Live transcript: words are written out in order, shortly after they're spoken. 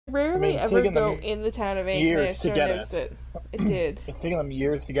rarely ever go in the town of years to get it. It did. It's taken them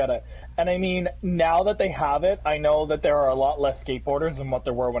years to get it. And I mean, now that they have it, I know that there are a lot less skateboarders than what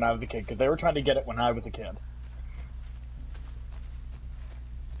there were when I was a kid, because they were trying to get it when I was a kid.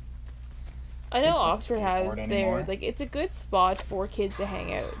 I know Oxford has there, like, it's a good spot for kids to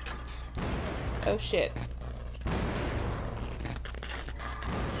hang out. Oh shit.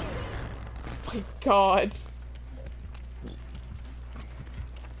 Oh my god.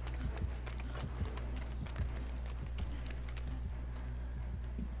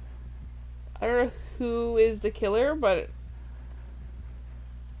 I don't know who is the killer, but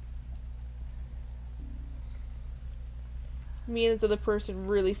me and this other person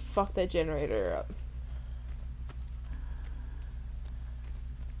really fucked that generator up.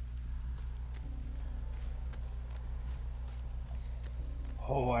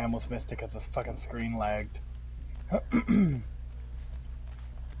 Oh, I almost missed it because the fucking screen lagged.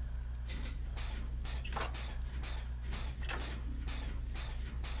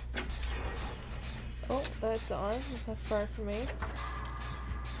 Oh, that's on. It's not far from me.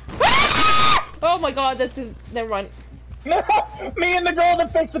 Oh my god, that's a... Never mind. Me and the girl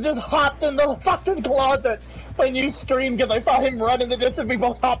that fixed it just hopped in the fucking closet when you screamed because I saw him run in the distance. We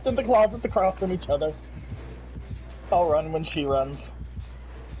both hopped in the closet across from each other. I'll run when she runs.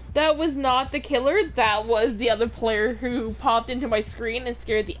 That was not the killer. That was the other player who popped into my screen and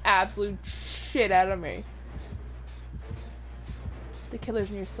scared the absolute shit out of me. The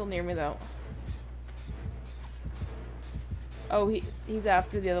killer's still near me though. Oh, he's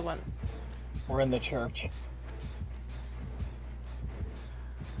after the other one. We're in the church.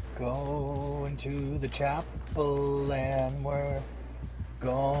 Going to the chapel and we're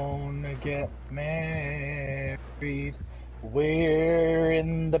gonna get married. We're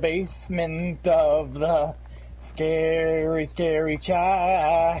in the basement of the scary, scary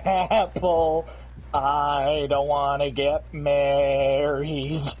chapel. I don't want to get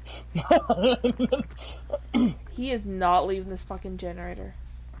married. He is not leaving this fucking generator.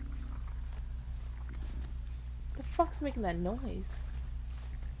 The fuck's making that noise?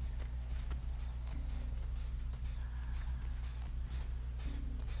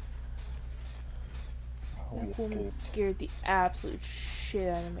 That woman scared the absolute shit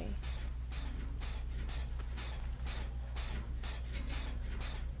out of me.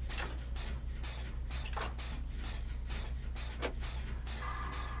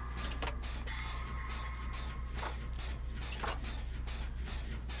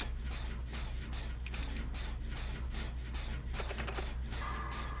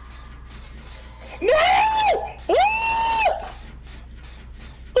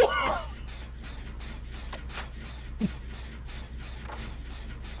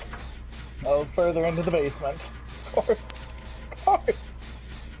 Oh, further into the basement. Of course.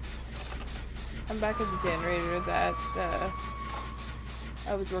 I'm back at the generator that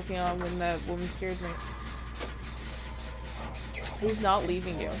I was working on when that woman scared me. He's not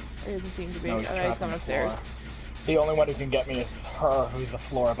leaving you. He doesn't seem to be. No, he's coming upstairs. The only one who can get me is her, who's the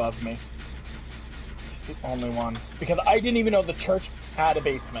floor above me. She's the only one. Because I didn't even know the church had a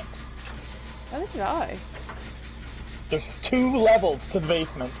basement. How did I? There's 2 levels to the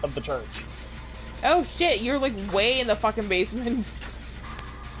basement of the church. Oh shit, you're like way in the fucking basement.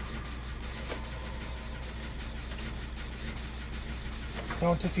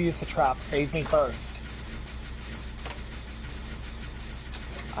 Don't defuse the trap, save me first.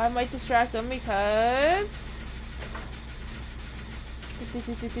 I might distract them because...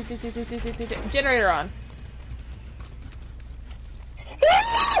 Generator on.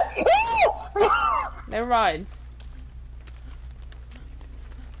 Never mind.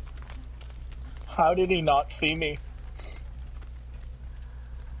 How did he not see me?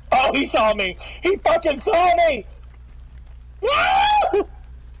 Oh, he saw me! He fucking saw me!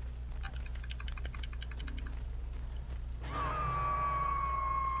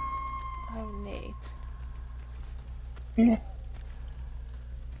 Oh, Nate.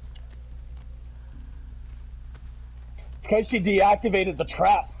 Because she deactivated the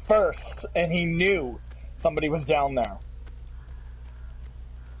trap first, and he knew somebody was down there.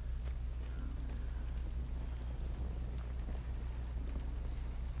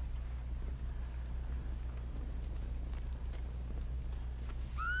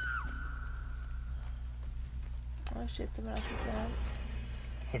 Oh shit, someone else is down.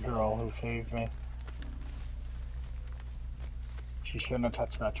 It's the girl who saved me. She shouldn't have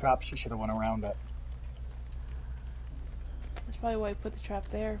touched that trap, she should have went around it. That's probably why I put the trap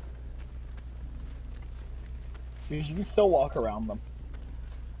there. You can still walk around them.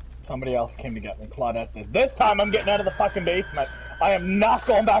 Somebody else came to get me. Claudette did. This time I'm getting out of the fucking basement. I am not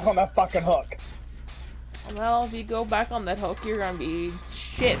going back on that fucking hook. Well, if you go back on that hook, you're gonna be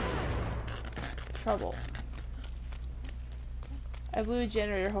shit. Trouble. I blew a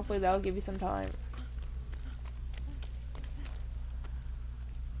generator, hopefully that'll give you some time.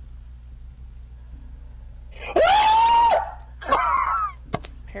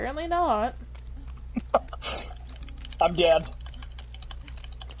 Apparently not. I'm dead.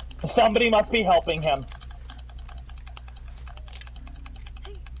 Somebody must be helping him.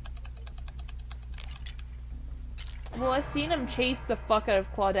 Well, I've seen him chase the fuck out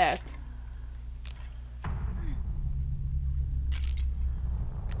of Claudette.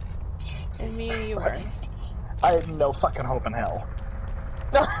 And me and you weren't. I had no fucking hope in hell.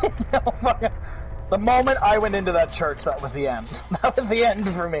 No fucking... The moment I went into that church, that was the end. That was the end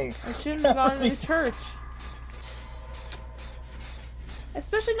for me. I shouldn't have gone to the church.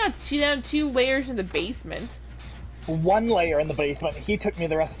 Especially not down 2 layers in the basement. 1 layer in the basement. He took me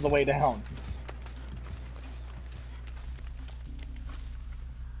the rest of the way down.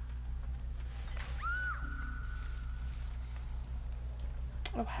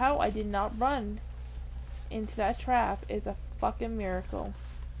 Of how I did not run into that trap is a fucking miracle.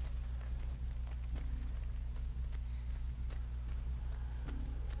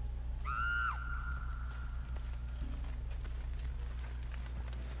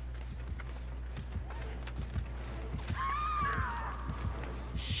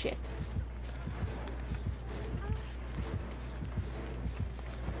 Shit.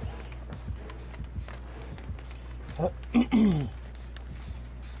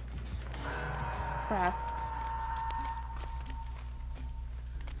 Crap.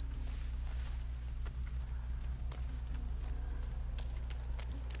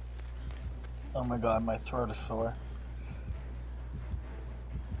 Oh my god, my throat is sore.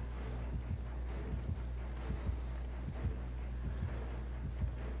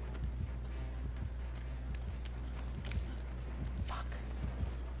 Fuck.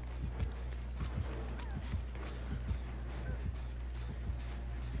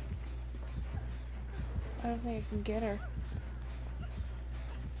 I don't think I can get her.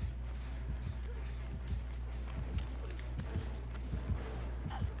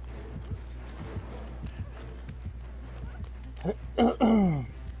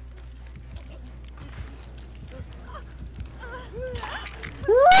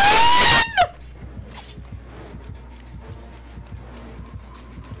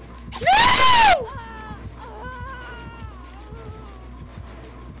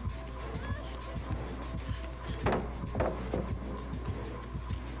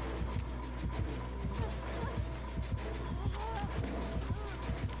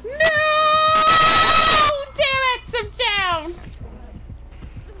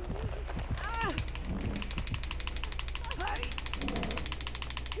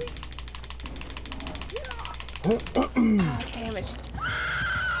 Ah, damn it.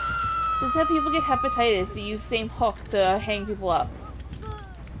 This is how people get hepatitis. They use the same hook to hang people up.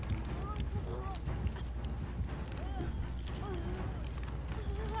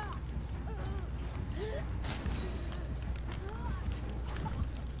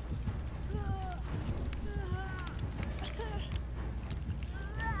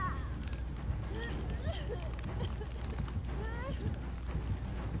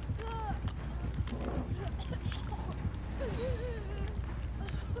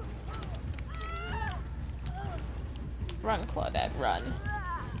 Run, Claudette, run.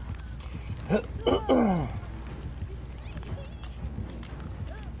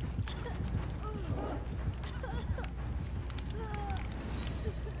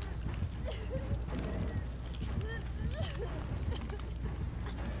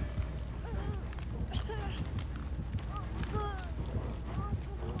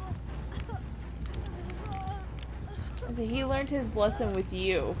 So he learned his lesson with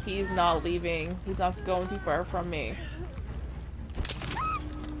you. He's not leaving. He's not going too far from me.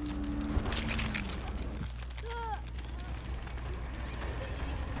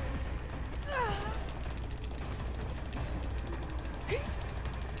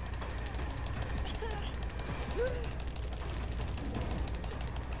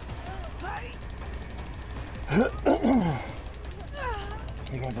 I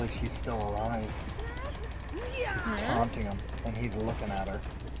can't believe she's still alive. She's taunting him, and he's looking at her.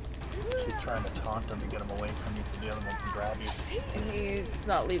 She's trying to taunt him to get him away from you so the other one can grab you. And he's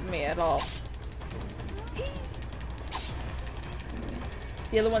not leaving me at all.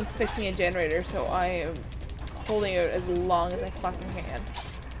 The other one's fixing a generator, so I am holding it as long as I fucking can.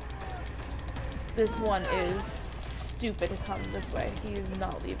 This one is stupid to come this way. He's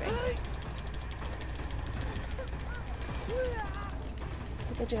not leaving.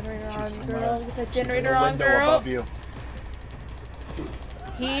 the generator She's on, somewhere. girl. Get the She's in generator the on, window girl. above you.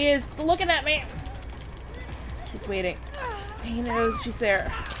 He is looking at me. He's waiting. He knows she's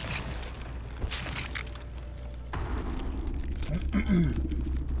there.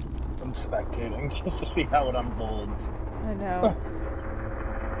 I'm spectating just to see how it unfolds. I know.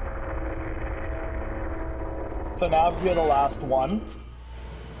 So now if you're the last one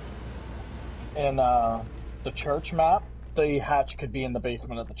in the church map, the hatch could be in the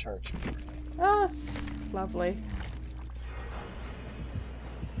basement of the church. Oh, it's lovely.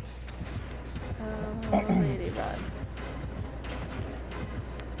 Oh, lady run.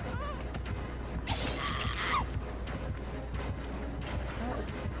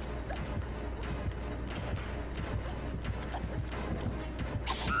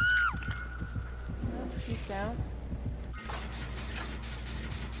 She's down.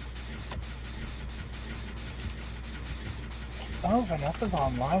 Oh, Vanessa's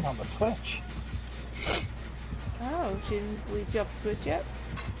online on the Switch. Oh, she didn't delete you off the Switch yet?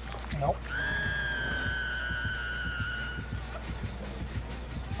 Nope.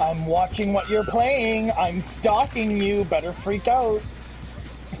 I'm watching what you're playing. I'm stalking you. Better freak out.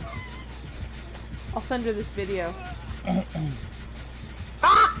 I'll send her this video. I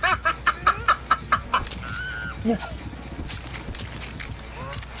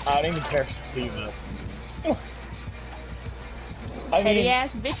don't even care if she sees it. Petty ass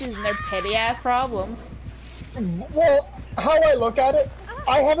bitches and their petty ass problems. Well, how I look at it,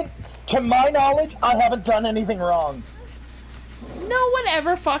 to my knowledge, I haven't done anything wrong. No one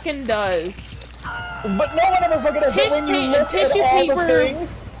ever fucking does. But no one ever fucking does. But when you look at all the things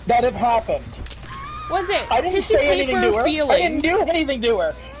that have happened. Was it I didn't tissue say anything to paper her. feelings? I didn't do anything to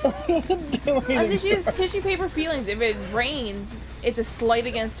her. I said she has tissue paper feelings. If it rains, it's a slight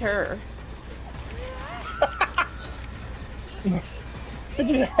against her. Do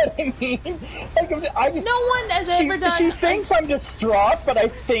you know what I mean? Like, No one has ever done. She thinks I'm distraught, but I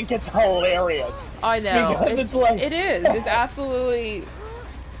think it's hilarious. I know. It's like... It is. It's absolutely.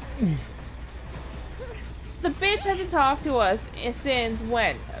 The bitch hasn't talked to us since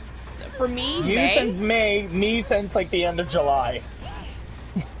when? For me, you May? Since May, me since like the end of July.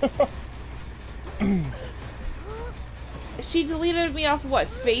 She deleted me off of what?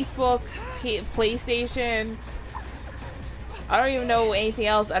 Facebook, PlayStation. I don't even know anything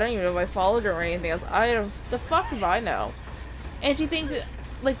else. I don't even know if I followed her or anything else. I don't. The fuck do I know? And she thinks,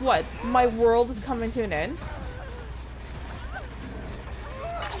 like, what? My world is coming to an end?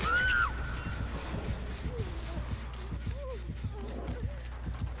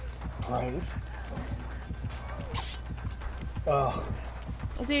 Right. Oh.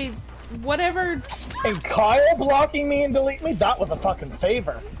 See, whatever. And Kyle blocking me and deleting me, that was a fucking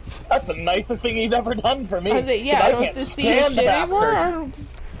favor. That's the nicest thing he's ever done for me. I say, yeah, I don't have to see his shit anymore.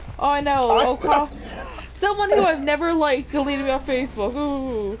 Oh, I know. Oh, Kyle. Someone who I've never liked deleted me off Facebook.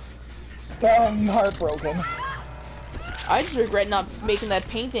 Ooh. I'm heartbroken. I just regret not making that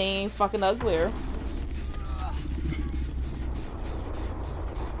painting any fucking uglier.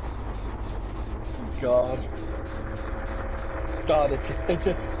 God. God, it's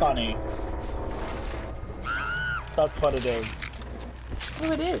just funny. That's what it is.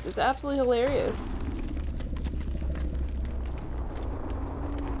 Oh, it is. It's absolutely hilarious.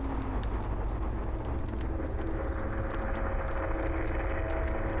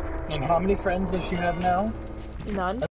 And how many friends does she have now? None.